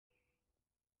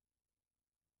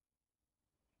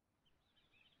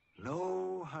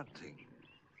No hunting.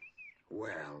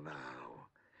 Well, now,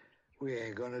 we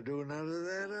ain't gonna do none of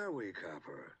that, are we,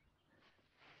 Copper?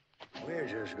 We're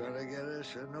just gonna get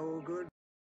us a no good.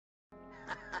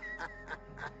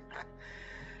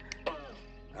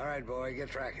 All right, boy, get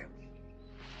tracking.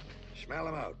 Smell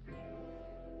them out.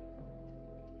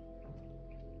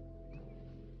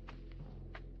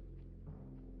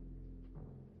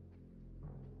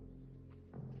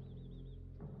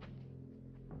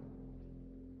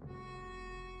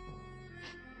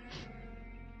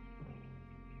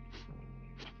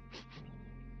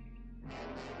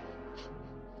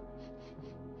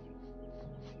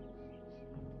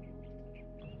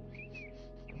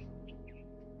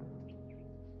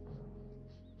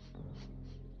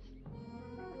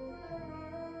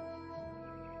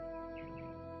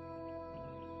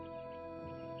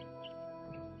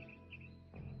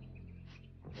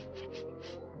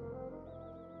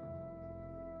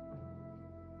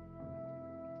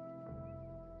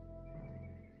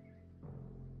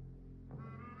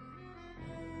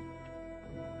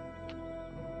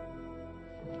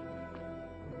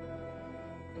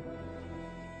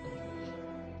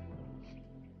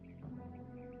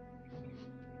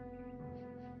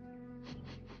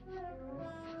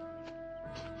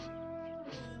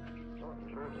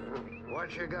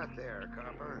 What you got there,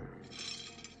 Copper?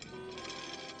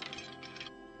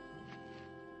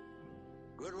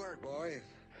 Good work, boy.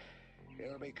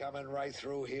 He'll be coming right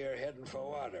through here heading for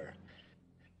water.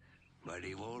 But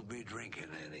he won't be drinking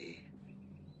any.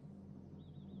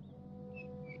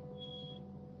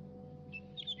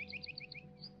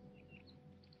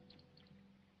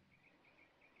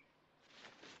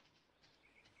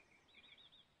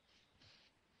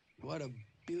 What a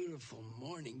beautiful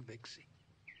morning, Vixie.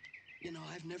 You know,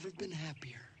 I've never been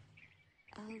happier.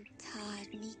 Oh, Todd,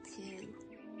 me too.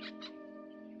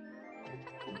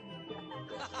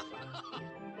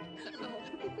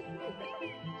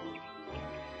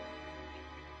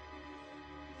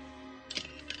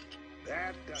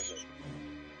 That does it.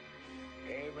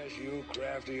 Amos, you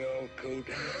crafty old coot.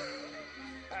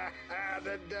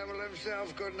 The devil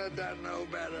himself couldn't have done no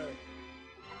better.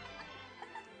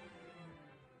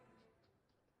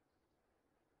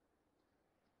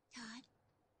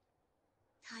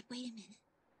 Todd, wait a minute.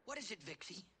 What is it,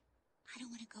 Vixie? I don't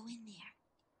want to go in there.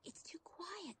 It's too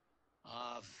quiet.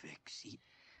 Ah, Vixie.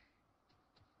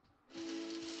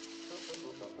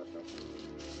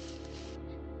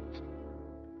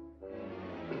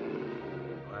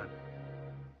 What?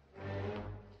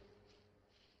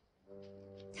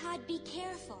 Todd, be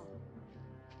careful.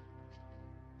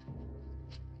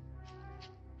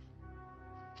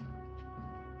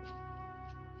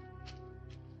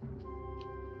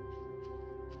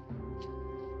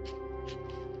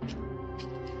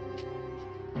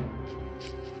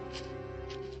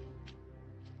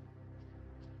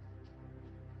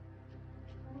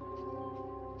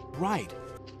 Right.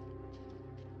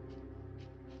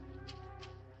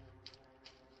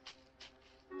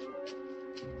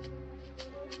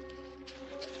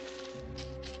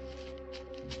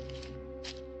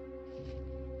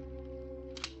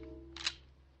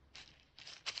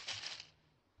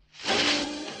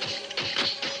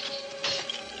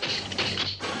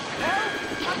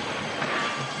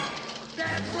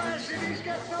 That blasted, he's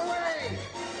getting away!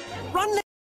 Run,